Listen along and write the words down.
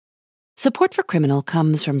Support for Criminal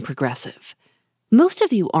comes from Progressive. Most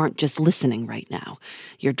of you aren't just listening right now.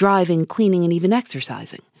 You're driving, cleaning, and even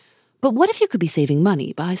exercising. But what if you could be saving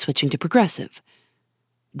money by switching to Progressive?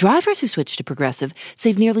 Drivers who switch to Progressive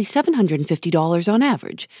save nearly $750 on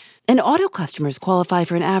average, and auto customers qualify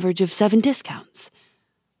for an average of 7 discounts.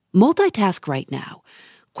 Multitask right now.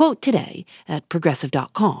 Quote today at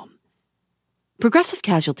Progressive.com. Progressive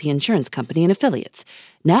Casualty Insurance Company and Affiliates.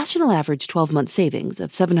 National average 12-month savings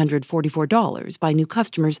of $744 by new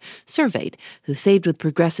customers surveyed who saved with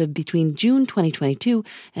Progressive between June 2022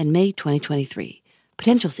 and May 2023.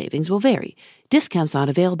 Potential savings will vary. Discounts not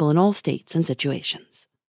available in all states and situations.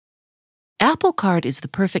 Apple Card is the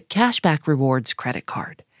perfect cashback rewards credit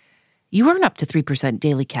card. You earn up to 3%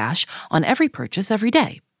 daily cash on every purchase every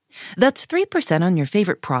day. That's 3% on your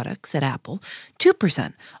favorite products at Apple,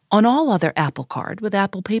 2% on all other Apple Card with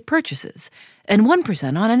Apple Pay purchases, and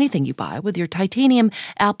 1% on anything you buy with your titanium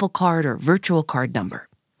Apple Card or virtual card number.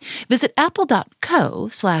 Visit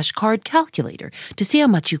apple.co/card calculator to see how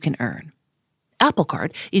much you can earn. Apple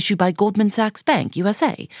Card issued by Goldman Sachs Bank,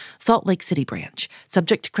 USA, Salt Lake City branch,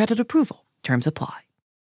 subject to credit approval. Terms apply.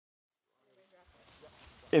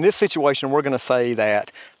 In this situation, we're going to say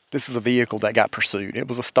that this is a vehicle that got pursued. It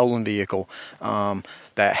was a stolen vehicle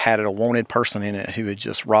that had a wanted person in it who had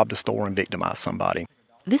just robbed a store and victimized somebody.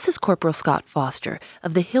 This is Corporal Scott Foster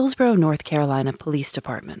of the Hillsborough, North Carolina Police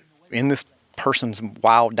Department. In this person's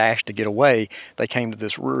wild dash to get away, they came to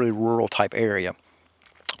this really rural type area.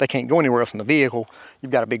 They can't go anywhere else in the vehicle.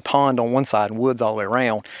 You've got a big pond on one side and woods all the way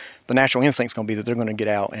around. The natural instinct's going to be that they're going to get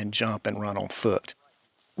out and jump and run on foot.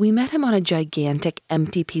 We met him on a gigantic,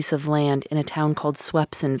 empty piece of land in a town called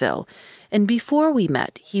Swepsonville, and before we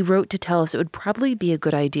met, he wrote to tell us it would probably be a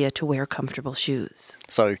good idea to wear comfortable shoes.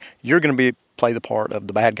 So you're going to play the part of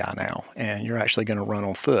the bad guy now, and you're actually going to run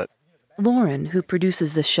on foot. Lauren, who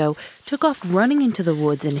produces the show, took off running into the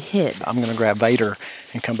woods and hid. I'm going to grab Vader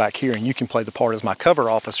and come back here, and you can play the part as my cover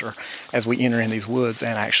officer as we enter in these woods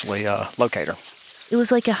and actually locate her. It was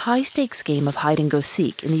like a high-stakes game of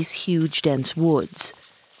hide-and-go-seek in these huge, dense woods.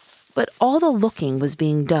 But all the looking was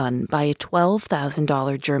being done by a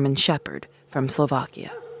 $12,000 German Shepherd from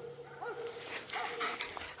Slovakia.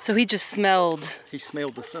 So he just smelled... He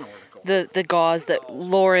smelled the scent article. The gauze that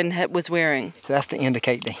Lauren was wearing. So that's to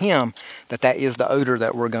indicate to him that is the odor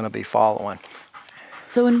that we're going to be following.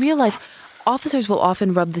 So in real life, officers will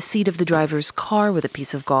often rub the seat of the driver's car with a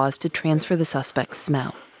piece of gauze to transfer the suspect's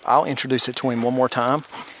smell. I'll introduce it to him one more time,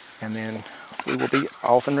 and then we will be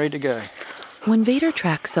off and ready to go. When Vader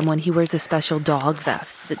tracks someone, he wears a special dog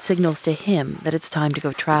vest that signals to him that it's time to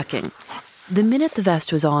go tracking. The minute the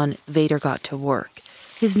vest was on, Vader got to work.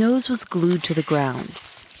 His nose was glued to the ground,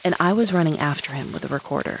 and I was running after him with a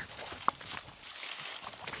recorder.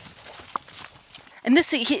 And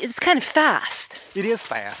it's kind of fast. It is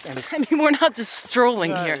fast. And we're not just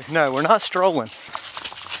strolling here. No, we're not strolling.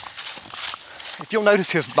 If you'll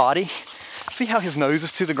notice his body, see how his nose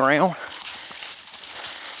is to the ground?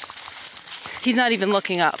 He's not even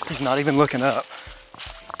looking up. He's not even looking up.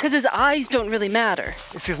 Because his eyes don't really matter.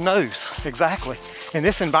 It's his nose, exactly. In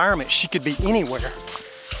this environment, she could be anywhere.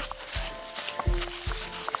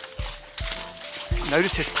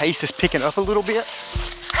 Notice his pace is picking up a little bit.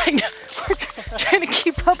 I know. We're trying to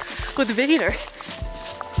keep up with Vader.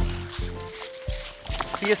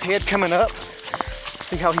 See his head coming up?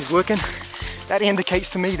 See how he's looking? That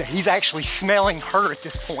indicates to me that he's actually smelling her at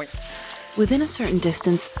this point. Within a certain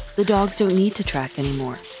distance, the dogs don't need to track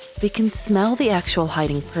anymore. They can smell the actual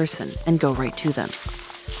hiding person and go right to them.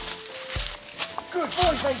 Good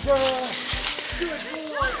boy, big girl. Good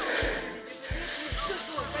boy.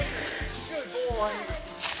 Good boy.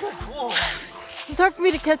 Good boy. It's hard for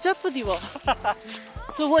me to catch up with you all.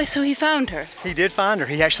 So he found her. He did find her.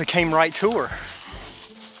 He actually came right to her.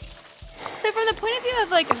 So from the point of view of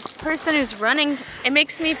like a person who's running, it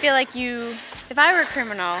makes me feel like if I were a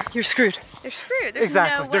criminal, you're screwed. They're screwed. There's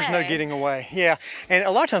exactly. No There's way. no getting away. Yeah. And a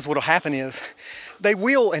lot of times what'll happen is they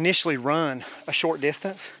will initially run a short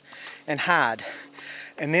distance and hide.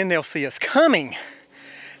 And then they'll see us coming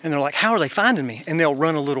and they're like, how are they finding me? And they'll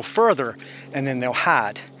run a little further and then they'll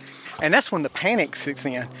hide. And that's when the panic sits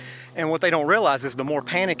in. And what they don't realize is the more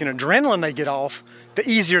panic and adrenaline they get off, the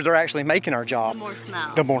easier they're actually making our job. The more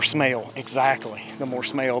smell. The more smell, exactly. The more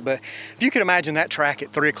smell. But if you could imagine that track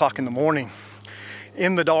at 3 o'clock in the morning,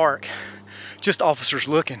 in the dark, just officers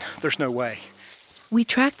looking, there's no way. We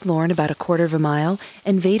tracked Lauren about a quarter of a mile,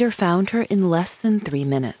 and Vader found her in less than 3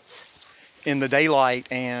 minutes. In the daylight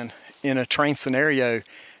and in a train scenario,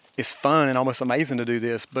 it's fun and almost amazing to do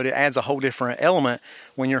this, but it adds a whole different element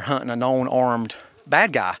when you're hunting a known armed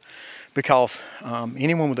bad guy. because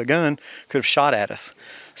anyone with a gun could have shot at us.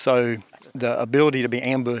 So the ability to be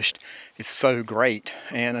ambushed is so great.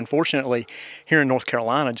 And unfortunately, here in North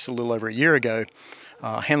Carolina, just a little over a year ago,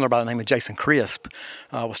 a handler by the name of Jason Crisp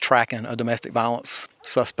was tracking a domestic violence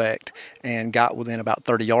suspect and got within about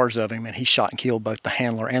 30 yards of him, and he shot and killed both the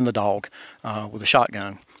handler and the dog with a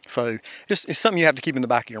shotgun. So it's something you have to keep in the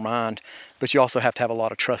back of your mind, but you also have to have a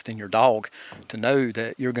lot of trust in your dog to know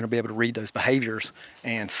that you're going to be able to read those behaviors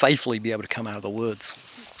and safely be able to come out of the woods.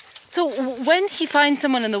 So when he finds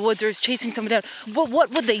someone in the woods or is chasing someone down, what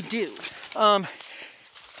would they do?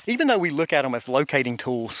 Even though we look at them as locating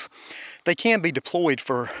tools, they can be deployed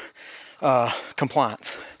for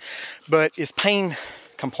compliance, but it's pain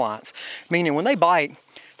compliance, meaning when they bite,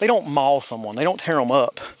 they don't maul someone, they don't tear them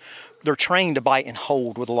up. They're trained to bite and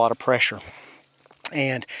hold with a lot of pressure.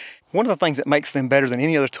 And one of the things that makes them better than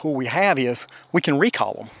any other tool we have is we can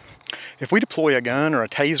recall them. If we deploy a gun or a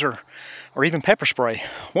taser or even pepper spray,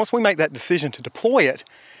 once we make that decision to deploy it,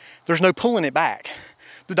 there's no pulling it back.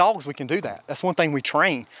 The dogs, we can do that. That's one thing we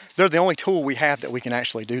train. They're the only tool we have that we can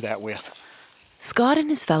actually do that with. Scott and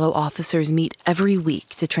his fellow officers meet every week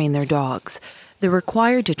to train their dogs. They're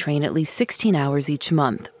required to train at least 16 hours each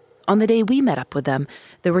month. On the day we met up with them,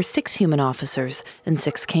 there were 6 human officers and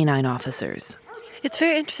 6 canine officers. It's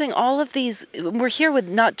very interesting. All of these, we're here with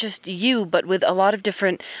not just you, but with a lot of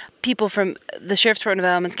different people from the Sheriff's Department of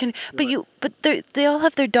Elements. But they all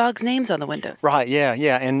have their dogs' names on the windows. Right,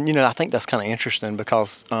 yeah. And, I think that's kind of interesting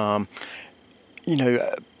because,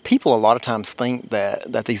 people a lot of times think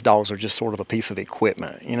that these dogs are just sort of a piece of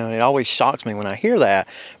equipment. It always shocks me when I hear that.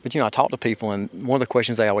 But, I talk to people, and one of the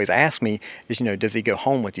questions they always ask me is, does he go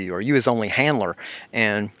home with you? Are you his only handler?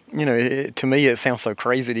 And, to me, it sounds so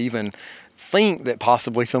crazy to even think that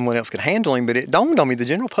possibly someone else could handle him, but it dawned on me the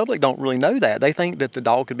general public don't really know that. They think that the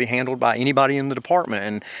dog could be handled by anybody in the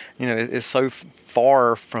department, and it's so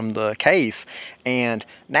far from the case. And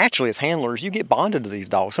naturally, as handlers, you get bonded to these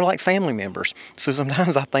dogs. They're like family members. So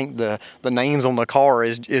sometimes I think the names on the car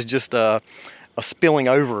is just a spilling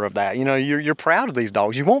over of that. You're proud of these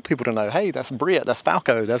dogs. You want people to know, hey, that's Britt, that's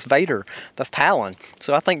Falco, that's Vader, that's Talon.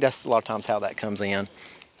 So I think that's a lot of times how that comes in.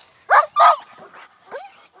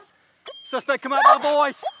 Suspect, come out by the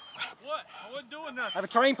boys. What? I wasn't doing nothing. I have a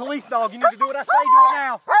trained police dog. You need to do what I say. Do it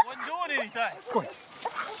now. I wasn't doing anything.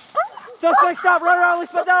 Suspect, stop. Run around.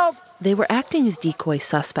 Release my dog. They were acting as decoy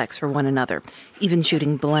suspects for one another, even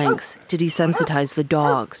shooting blanks to desensitize the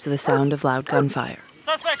dogs to the sound of loud gunfire.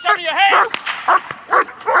 Suspect, show me your hands.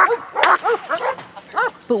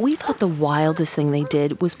 But we thought the wildest thing they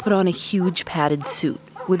did was put on a huge padded suit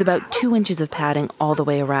with about 2 inches of padding all the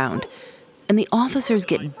way around. And the officers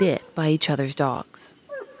get bit by each other's dogs.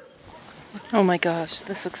 Oh my gosh,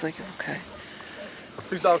 this looks like okay.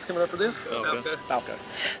 Whose dog's coming up for this? Falco.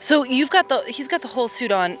 So he's got the whole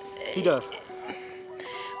suit on. He does.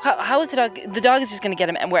 How is the dog? The dog is just going to get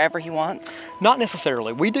him wherever he wants? Not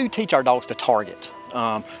necessarily. We do teach our dogs to target.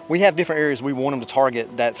 We have different areas we want them to target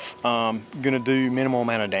that's going to do minimal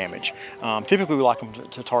amount of damage. Typically, we like them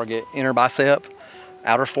to target inner bicep,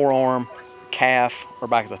 outer forearm, calf, or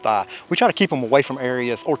back of the thigh. We try to keep them away from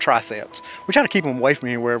areas, or triceps. We try to keep them away from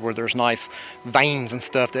anywhere where there's nice veins and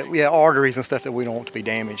stuff, arteries and stuff that we don't want to be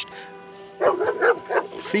damaged.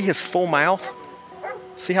 See his full mouth?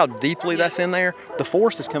 See how deeply that's in there? The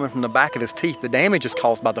force is coming from the back of his teeth. The damage is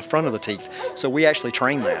caused by the front of the teeth. So we actually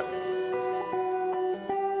train that.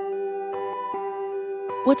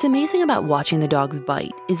 What's amazing about watching the dogs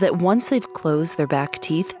bite is that once they've closed their back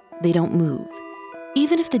teeth, they don't move.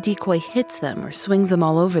 Even if the decoy hits them or swings them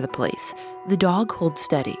all over the place, the dog holds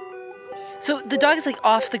steady. So the dog is like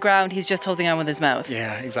off the ground, he's just holding on with his mouth.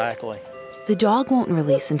 Yeah, exactly. The dog won't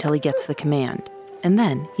release until he gets the command, and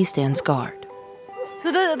then he stands guard.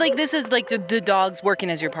 So this is like the dog's working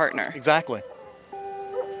as your partner. Exactly.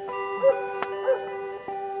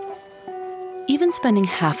 Even spending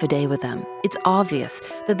half a day with them, it's obvious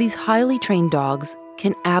that these highly trained dogs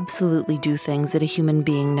can absolutely do things that a human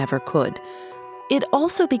being never could. It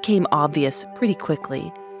also became obvious pretty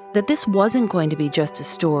quickly that this wasn't going to be just a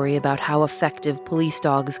story about how effective police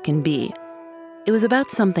dogs can be. It was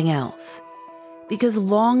about something else. Because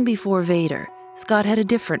long before Vader, Scott had a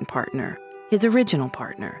different partner, his original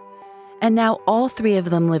partner. And now all 3 of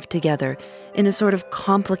them lived together in a sort of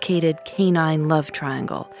complicated canine love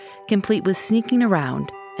triangle, complete with sneaking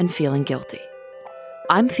around and feeling guilty.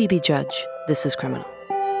 I'm Phoebe Judge. This is Criminal.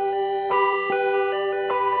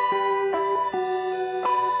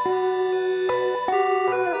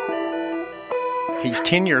 He's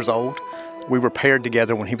 10 years old. We were paired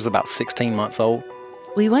together when he was about 16 months old.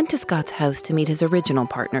 We went to Scott's house to meet his original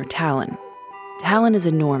partner, Talon. Talon is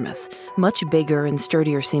enormous, much bigger and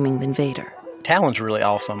sturdier seeming than Vader. Talon's really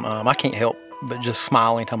awesome. I can't help but just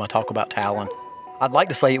smile anytime I talk about Talon. I'd like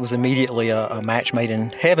to say it was immediately a match made in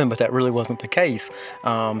heaven, but that really wasn't the case.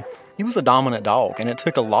 He was a dominant dog, and it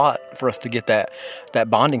took a lot for us to get that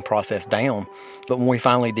bonding process down. But when we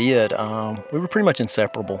finally did, we were pretty much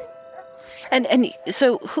inseparable. And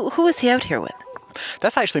so who is he out here with?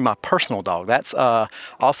 That's actually my personal dog. That's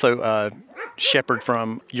also a shepherd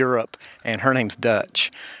from Europe, and her name's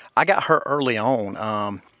Dutch. I got her early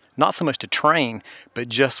on, not so much to train, but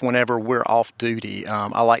just whenever we're off duty.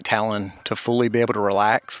 I like Talon to fully be able to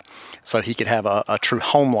relax so he could have a true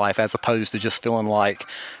home life as opposed to just feeling like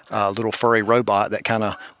a little furry robot that kind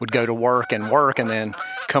of would go to work and then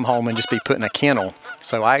come home and just be put in a kennel.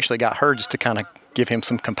 So I actually got her just to kind of give him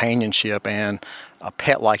some companionship and a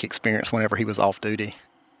pet-like experience whenever he was off duty.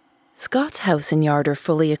 Scott's house and yard are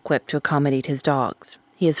fully equipped to accommodate his dogs.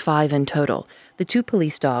 He has 5 in total, the 2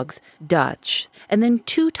 police dogs, Dutch, and then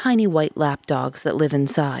 2 tiny white lap dogs that live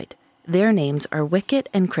inside. Their names are Wicket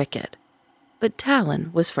and Cricket. But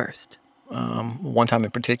Talon was first. One time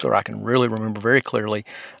in particular, I can really remember very clearly,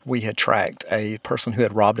 we had tracked a person who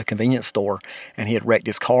had robbed a convenience store, and he had wrecked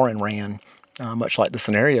his car and ran, much like the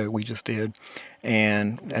scenario we just did.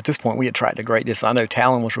 And at this point, we had tracked a great distance. I know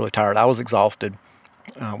Talon was really tired. I was exhausted.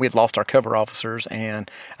 We had lost our cover officers, and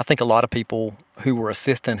I think a lot of people who were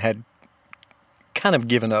assisting had kind of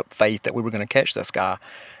given up faith that we were going to catch this guy.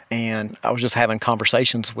 And I was just having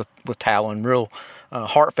conversations with Talon, real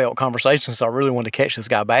heartfelt conversations, so I really wanted to catch this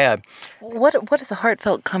guy bad. What does a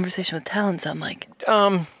heartfelt conversation with Talon sound like?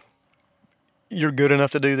 You're good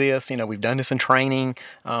enough to do this. We've done this in training.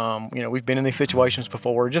 We've been in these situations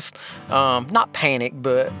before. Just not panic,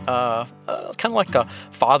 but kind of like a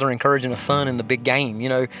father encouraging a son in the big game.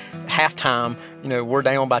 Halftime, we're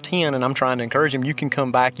down by 10 and I'm trying to encourage him. You can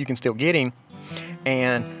come back. You can still get him.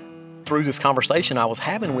 And through this conversation I was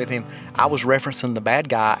having with him, I was referencing the bad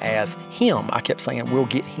guy as him. I kept saying, we'll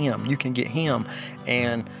get him. You can get him.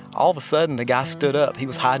 And all of a sudden the guy stood up. He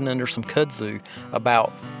was hiding under some kudzu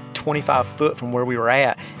about 25 foot from where we were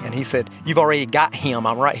at, and he said, "You've already got him,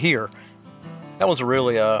 I'm right here." That was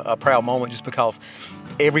really a proud moment, just because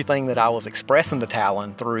everything that I was expressing to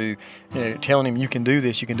Talon through telling him, you can do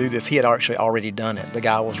this, he had actually already done it. The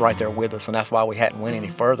guy was right there with us, and that's why we hadn't went any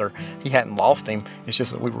further. He hadn't lost him. It's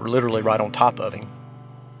just that we were literally right on top of him.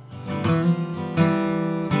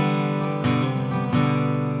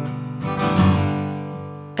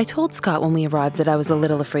 I told Scott when we arrived that I was a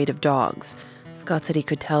little afraid of dogs. Scott said he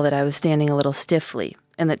could tell that I was standing a little stiffly,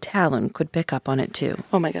 and that Talon could pick up on it too.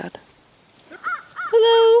 Oh my God.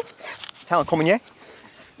 Hello. Talon, come here.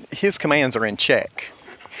 His commands are in check.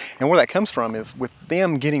 And where that comes from is with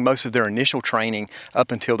them getting most of their initial training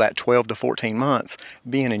up until that 12 to 14 months,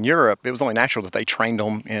 being in Europe, it was only natural that they trained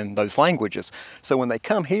them in those languages. So when they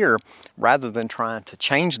come here, rather than trying to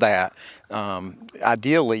change that,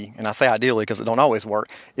 ideally, and I say ideally because it don't always work,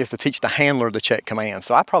 is to teach the handler the Czech commands.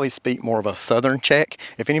 So I probably speak more of a Southern Czech.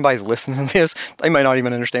 If anybody's listening to this, they may not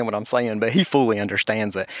even understand what I'm saying, but he fully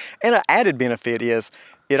understands it. And an added benefit is,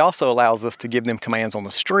 it also allows us to give them commands on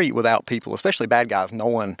the street without people, especially bad guys,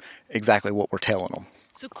 knowing exactly what we're telling them.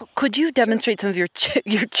 So could you demonstrate some of your Czech?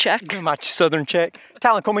 My Southern Czech.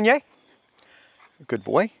 Talon, come here. Good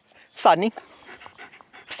boy. Sadni.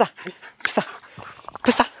 Psa. Psa.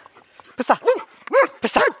 Psa. Psa.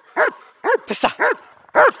 Psa. Psa.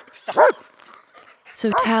 Psa.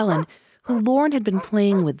 So Talon, who Lauren had been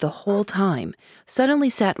playing with the whole time, suddenly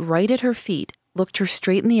sat right at her feet, looked her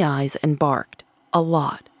straight in the eyes, and barked. A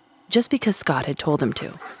lot, just because Scott had told him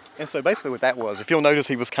to. And so basically what that was, if you'll notice,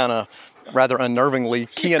 he was kind of rather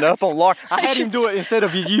unnervingly keying up on Lauren. I had him do it instead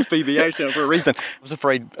of you, Phoebe, actually, for a reason. I was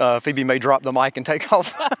afraid Phoebe may drop the mic and take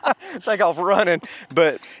off running,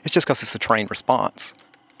 but it's just because it's a trained response.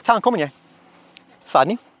 Talon, come here.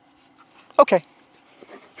 Sadni. Okay.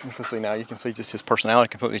 So see, now you can see just his personality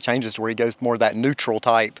completely changes to where he goes more that neutral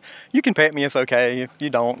type. You can pet me, it's okay. If you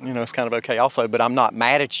don't, it's kind of okay also, but I'm not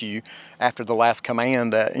mad at you after the last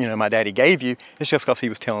command that, my daddy gave you. It's just because he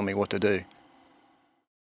was telling me what to do.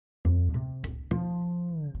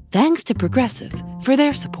 Thanks to Progressive for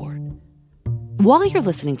their support. While you're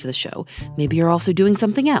listening to the show, maybe you're also doing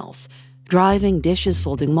something else. Driving, dishes,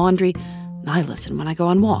 folding laundry. I listen when I go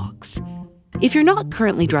on walks. If you're not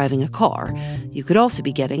currently driving a car, you could also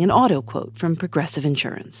be getting an auto quote from Progressive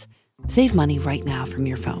Insurance. Save money right now from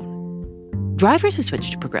your phone. Drivers who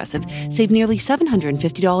switch to Progressive save nearly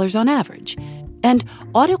 $750 on average, and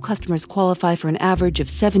auto customers qualify for an average of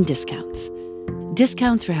 7 discounts.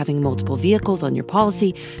 Discounts for having multiple vehicles on your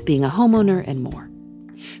policy, being a homeowner, and more.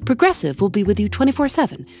 Progressive will be with you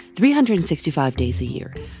 24/7, 365 days a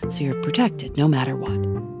year, so you're protected no matter what.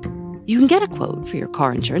 You can get a quote for your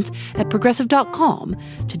car insurance at Progressive.com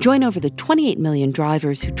to join over the 28 million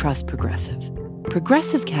drivers who trust Progressive.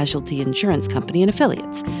 Progressive Casualty Insurance Company and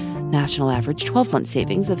Affiliates. National average 12-month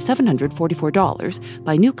savings of $744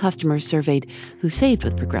 by new customers surveyed who saved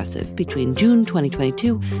with Progressive between June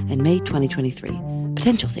 2022 and May 2023.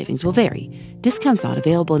 Potential savings will vary. Discounts not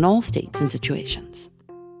available in all states and situations.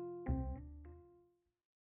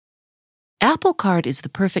 Apple Card is the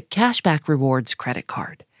perfect cashback rewards credit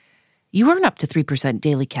card. You earn up to 3%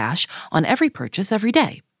 daily cash on every purchase every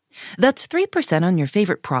day. That's 3% on your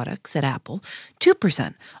favorite products at Apple,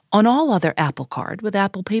 2% on all other Apple Card with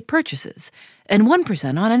Apple Pay purchases, and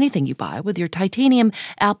 1% on anything you buy with your titanium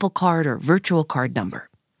Apple Card or virtual card number.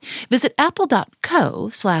 Visit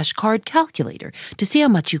apple.co/card calculator to see how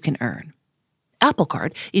much you can earn. Apple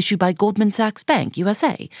Card issued by Goldman Sachs Bank,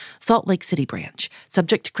 USA, Salt Lake City branch,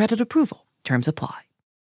 subject to credit approval. Terms apply.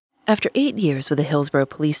 After 8 years with the Hillsborough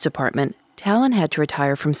Police Department, Talon had to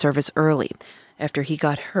retire from service early after he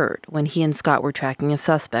got hurt when he and Scott were tracking a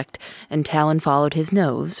suspect, and Talon followed his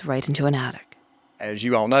nose right into an attic. As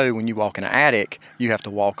you all know, when you walk in an attic, you have to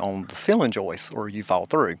walk on the ceiling joist or you fall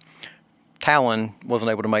through. Talon wasn't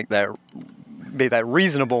able to be that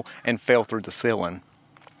reasonable and fell through the ceiling.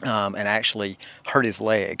 And actually hurt his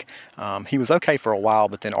leg. He was okay for a while,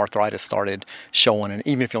 but then arthritis started showing, and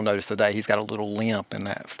even if you'll notice today, he's got a little limp in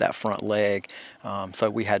that front leg, so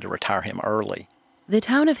we had to retire him early. The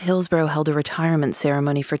town of Hillsborough held a retirement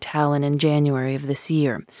ceremony for Talon in January of this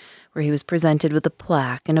year, where he was presented with a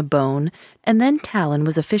plaque and a bone, and then Talon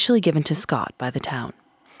was officially given to Scott by the town.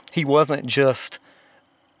 He wasn't just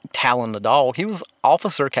Talon the dog, he was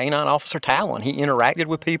Canine Officer Talon. He interacted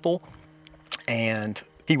with people, and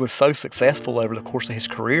he was so successful over the course of his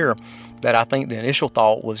career that I think the initial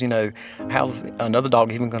thought was, how's another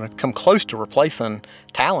dog even going to come close to replacing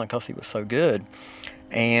Talon because he was so good?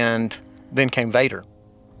 And then came Vader.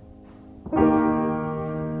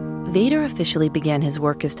 Vader officially began his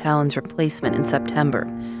work as Talon's replacement in September.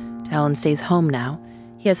 Talon stays home now.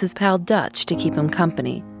 He has his pal Dutch to keep him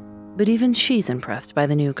company, but even she's impressed by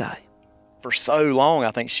the new guy. For so long, I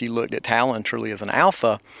think she looked at Talon truly as an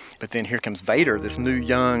alpha, but then here comes Vader, this new,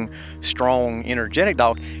 young, strong, energetic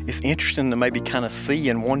dog. It's interesting to maybe kind of see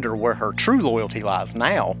and wonder where her true loyalty lies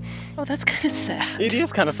now. Oh, that's kind of sad. It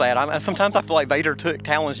is kind of sad. Sometimes I feel like Vader took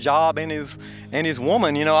Talon's job and his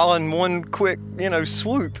woman, all in one quick,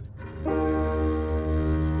 swoop.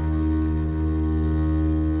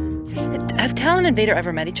 Have Talon and Vader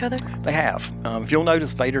ever met each other? They have. If you'll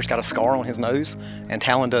notice, Vader's got a scar on his nose, and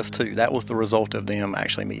Talon does too. That was the result of them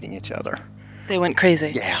actually meeting each other. They went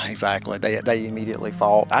crazy. Yeah, exactly. They immediately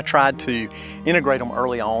fought. I tried to integrate them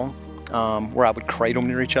early on, where I would crate them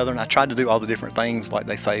near each other, and I tried to do all the different things like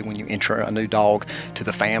they say when you enter a new dog to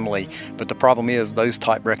the family. But the problem is those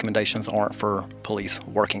type recommendations aren't for police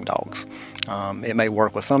working dogs. It may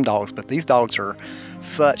work with some dogs, but these dogs are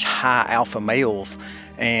such high alpha males,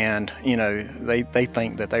 and they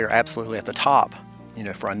think that they are absolutely at the top.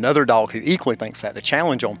 For another dog who equally thinks that, to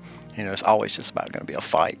challenge them, it's always just about going to be a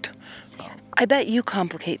fight. I bet you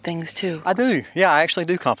complicate things too. I do. Yeah, I actually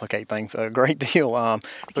do complicate things a great deal.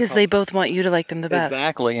 Because they both want you to like them the best.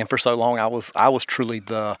 Exactly. And for so long, I was truly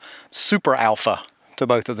the super alpha to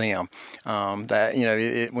both of them. When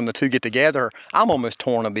the two get together, I'm almost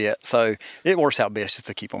torn a bit. So it works out best just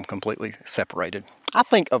to keep them completely separated. I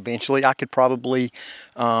think eventually I could probably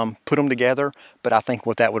put them together, but I think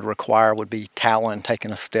what that would require would be Talon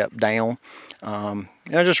taking a step down. I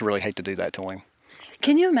just really hate to do that to him.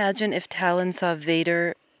 Can you imagine if Talon saw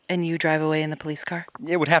Vader and you drive away in the police car?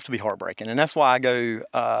 It would have to be heartbreaking, and that's why I go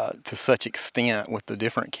to such extent with the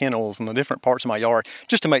different kennels and the different parts of my yard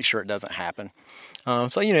just to make sure it doesn't happen.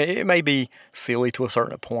 It may be silly to a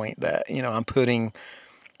certain point that I'm putting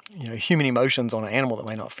human emotions on an animal that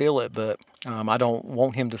may not feel it, but I don't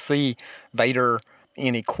want him to see Vader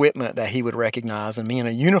in equipment that he would recognize and me in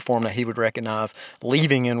a uniform that he would recognize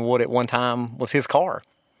leaving in what at one time was his car.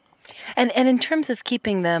 And in terms of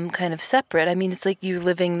keeping them kind of separate, it's like you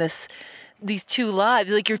living these two lives,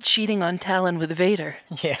 like you're cheating on Talon with Vader.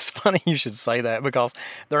 Yeah, it's funny you should say that, because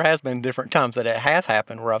there has been different times that it has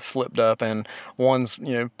happened where I've slipped up and one's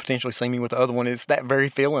potentially seen me with the other one. It's that very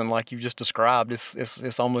feeling like you just described.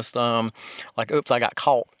 It's almost like, oops, I got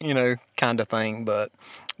caught, kind of thing. But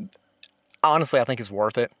honestly, I think it's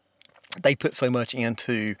worth it. They put so much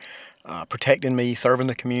into protecting me, serving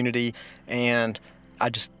the community, and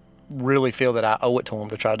I just really feel that I owe it to him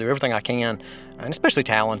to try to do everything I can, and especially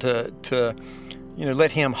Talon, to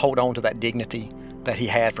let him hold on to that dignity that he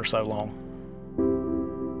had for so long.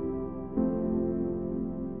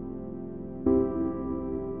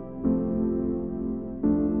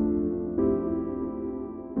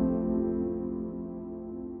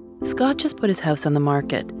 Scott just put his house on the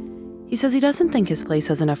market. He says he doesn't think his place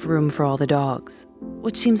has enough room for all the dogs,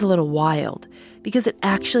 which seems a little wild because it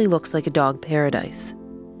actually looks like a dog paradise.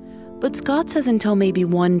 But Scott says until maybe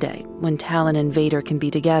one day, when Talon and Vader can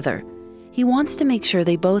be together, he wants to make sure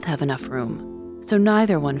they both have enough room, so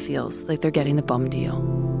neither one feels like they're getting the bum deal.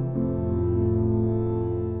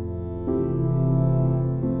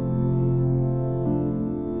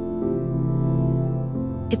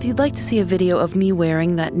 If you'd like to see a video of me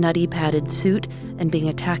wearing that nutty padded suit and being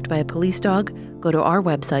attacked by a police dog, go to our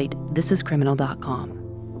website,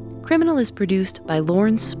 thisiscriminal.com. Criminal is produced by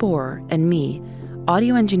Lauren Sporer and me,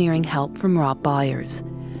 audio engineering help from Rob Byers.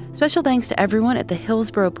 Special thanks to everyone at the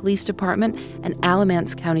Hillsborough Police Department and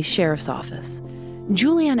Alamance County Sheriff's Office.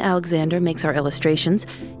 Julianne Alexander makes our illustrations.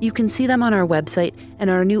 You can see them on our website and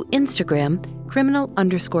our new Instagram,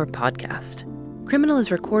 criminal_podcast. Criminal is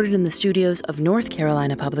recorded in the studios of North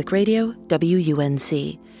Carolina Public Radio,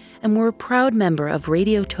 WUNC, and we're a proud member of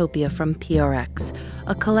Radiotopia from PRX,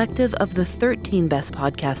 a collective of the 13 best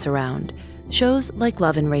podcasts around, shows like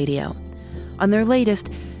Love and Radio. On their latest,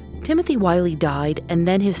 Timothy Wiley died and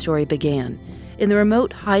then his story began. In the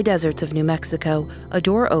remote high deserts of New Mexico, a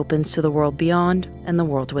door opens to the world beyond and the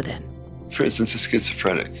world within. For instance, a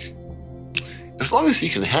schizophrenic. As long as he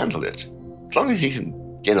can handle it, as long as he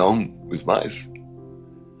can get on with life,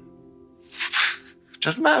 it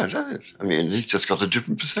doesn't matter, does it? I mean, he's just got a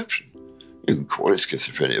different perception. You can call it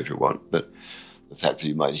schizophrenia if you want, but the fact that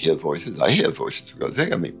you might hear voices, I hear voices, for God's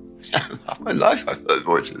sake. I mean, half my life I've heard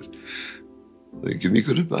voices. They give me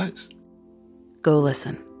good advice. Go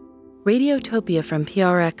listen. Radiotopia from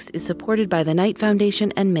PRX is supported by the Knight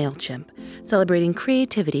Foundation and MailChimp, celebrating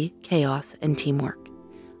creativity, chaos, and teamwork.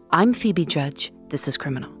 I'm Phoebe Dredge. This is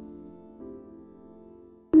Criminal.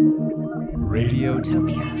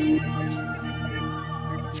 Radiotopia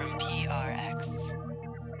from PRX.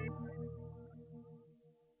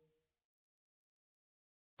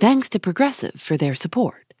 Thanks to Progressive for their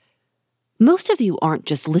support. Most of you aren't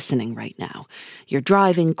just listening right now. You're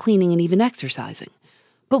driving, cleaning, and even exercising.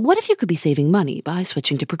 But what if you could be saving money by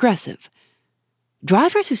switching to Progressive?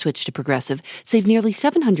 Drivers who switch to Progressive save nearly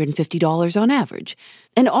 $750 on average,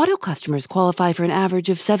 and auto customers qualify for an average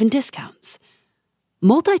of 7 discounts.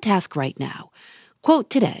 Multitask right now. Quote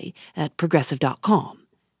today at Progressive.com.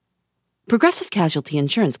 Progressive Casualty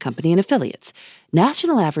Insurance Company and Affiliates.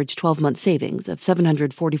 National average 12-month savings of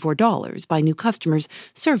 $744 by new customers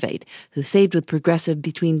surveyed who saved with Progressive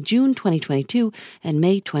between June 2022 and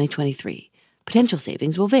May 2023. Potential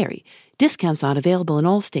savings will vary. Discounts not available in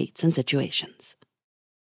all states and situations.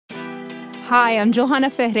 Hi, I'm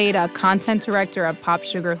Johanna Ferreira, Content Director at Pop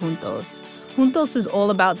Sugar Juntos. Juntos is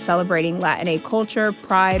all about celebrating Latin culture,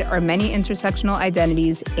 pride, our many intersectional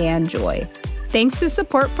identities, and joy. Thanks to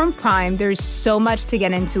support from Prime, there's so much to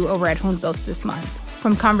get into over at Juntos this month.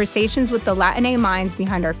 From conversations with the Latin minds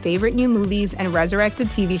behind our favorite new movies and resurrected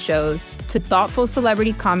TV shows, to thoughtful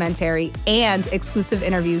celebrity commentary and exclusive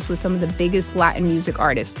interviews with some of the biggest Latin music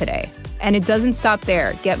artists today. And it doesn't stop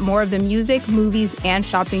there. Get more of the music, movies, and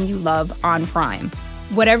shopping you love on Prime.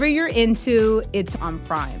 Whatever you're into, it's on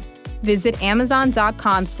Prime. Visit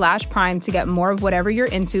Amazon.com/Prime to get more of whatever you're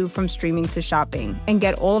into, from streaming to shopping. And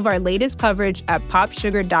get all of our latest coverage at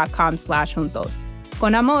PopSugar.com/Juntos.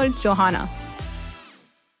 Con amor, Johanna.